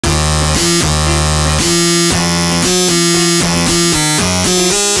Lick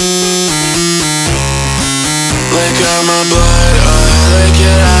out my blood, lick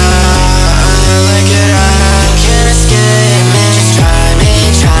it out, lick it out. You can't escape me, just try me,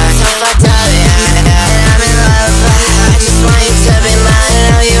 try. So fucked up, yeah, and I'm in love. I just want you to be mine, I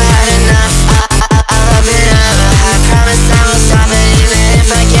know you had enough. I'll open up, I promise I won't stop it. Even if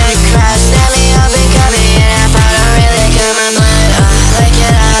I get crushed, let me up and cut me in half. I don't really cut my blood, lick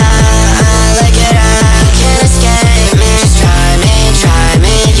it out, lick it out. You can't escape me, just try me, try me.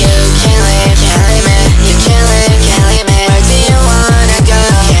 You can't leave, can't leave me. You can't leave, can't leave me. Where do you wanna go?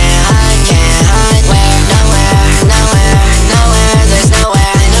 Can't hide, where? Nowhere, nowhere, nowhere. There's nowhere.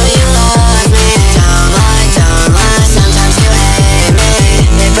 I know you love me. Don't lie. Sometimes you hate me.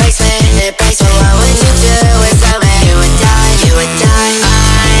 It breaks me. But what would you do without me? You would die.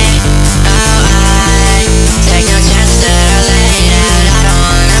 I take no chances that are laid out. I don't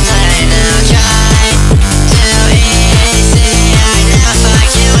wanna play now. Try too easy. I never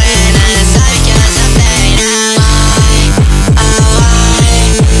fucked you in, and it's all because I fade out.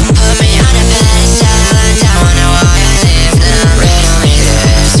 Put me on a pedestal, and I wanna why I leave now. Riddle me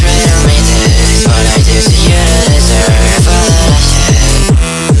this, what I do to you to deserve all that I should.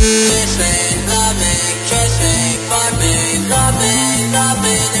 Kiss me, love me, kiss me, fuck me, love me,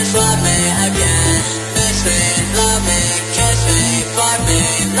 just love me again. Kiss me, love me, kiss me, fuck me,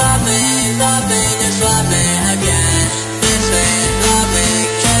 love me, just love me again. Kiss me, love me,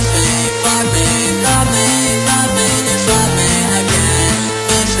 kiss me, fuck me, love me, just love me again.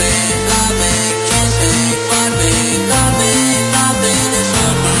 Kiss me, love me, kiss me, fuck me, love me, just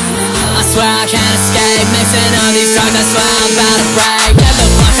love me. I swear I can't escape, mixing all these drugs, I swear I'm about to break. Get the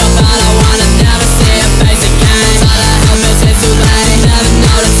fuck up, all I wanna never see a face again. All the help is it's too late, never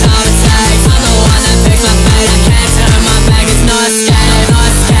know the time it takes. I'm the one that picks my fate, I can't turn my back, it's no escape, no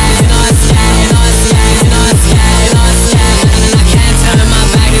escape, no escape, no escape, no escape, no escape. I can't turn my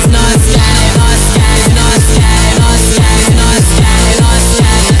back, it's no escape, no escape, no escape, no escape, no escape, no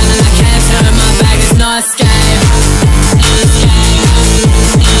escape. I can't turn my back, it's no escape.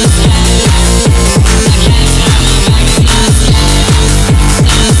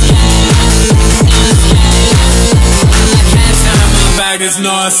 It's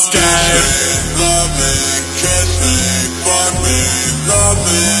no escape. Love me, kiss me, fuck me, love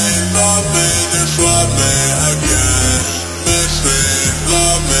me, just love me again.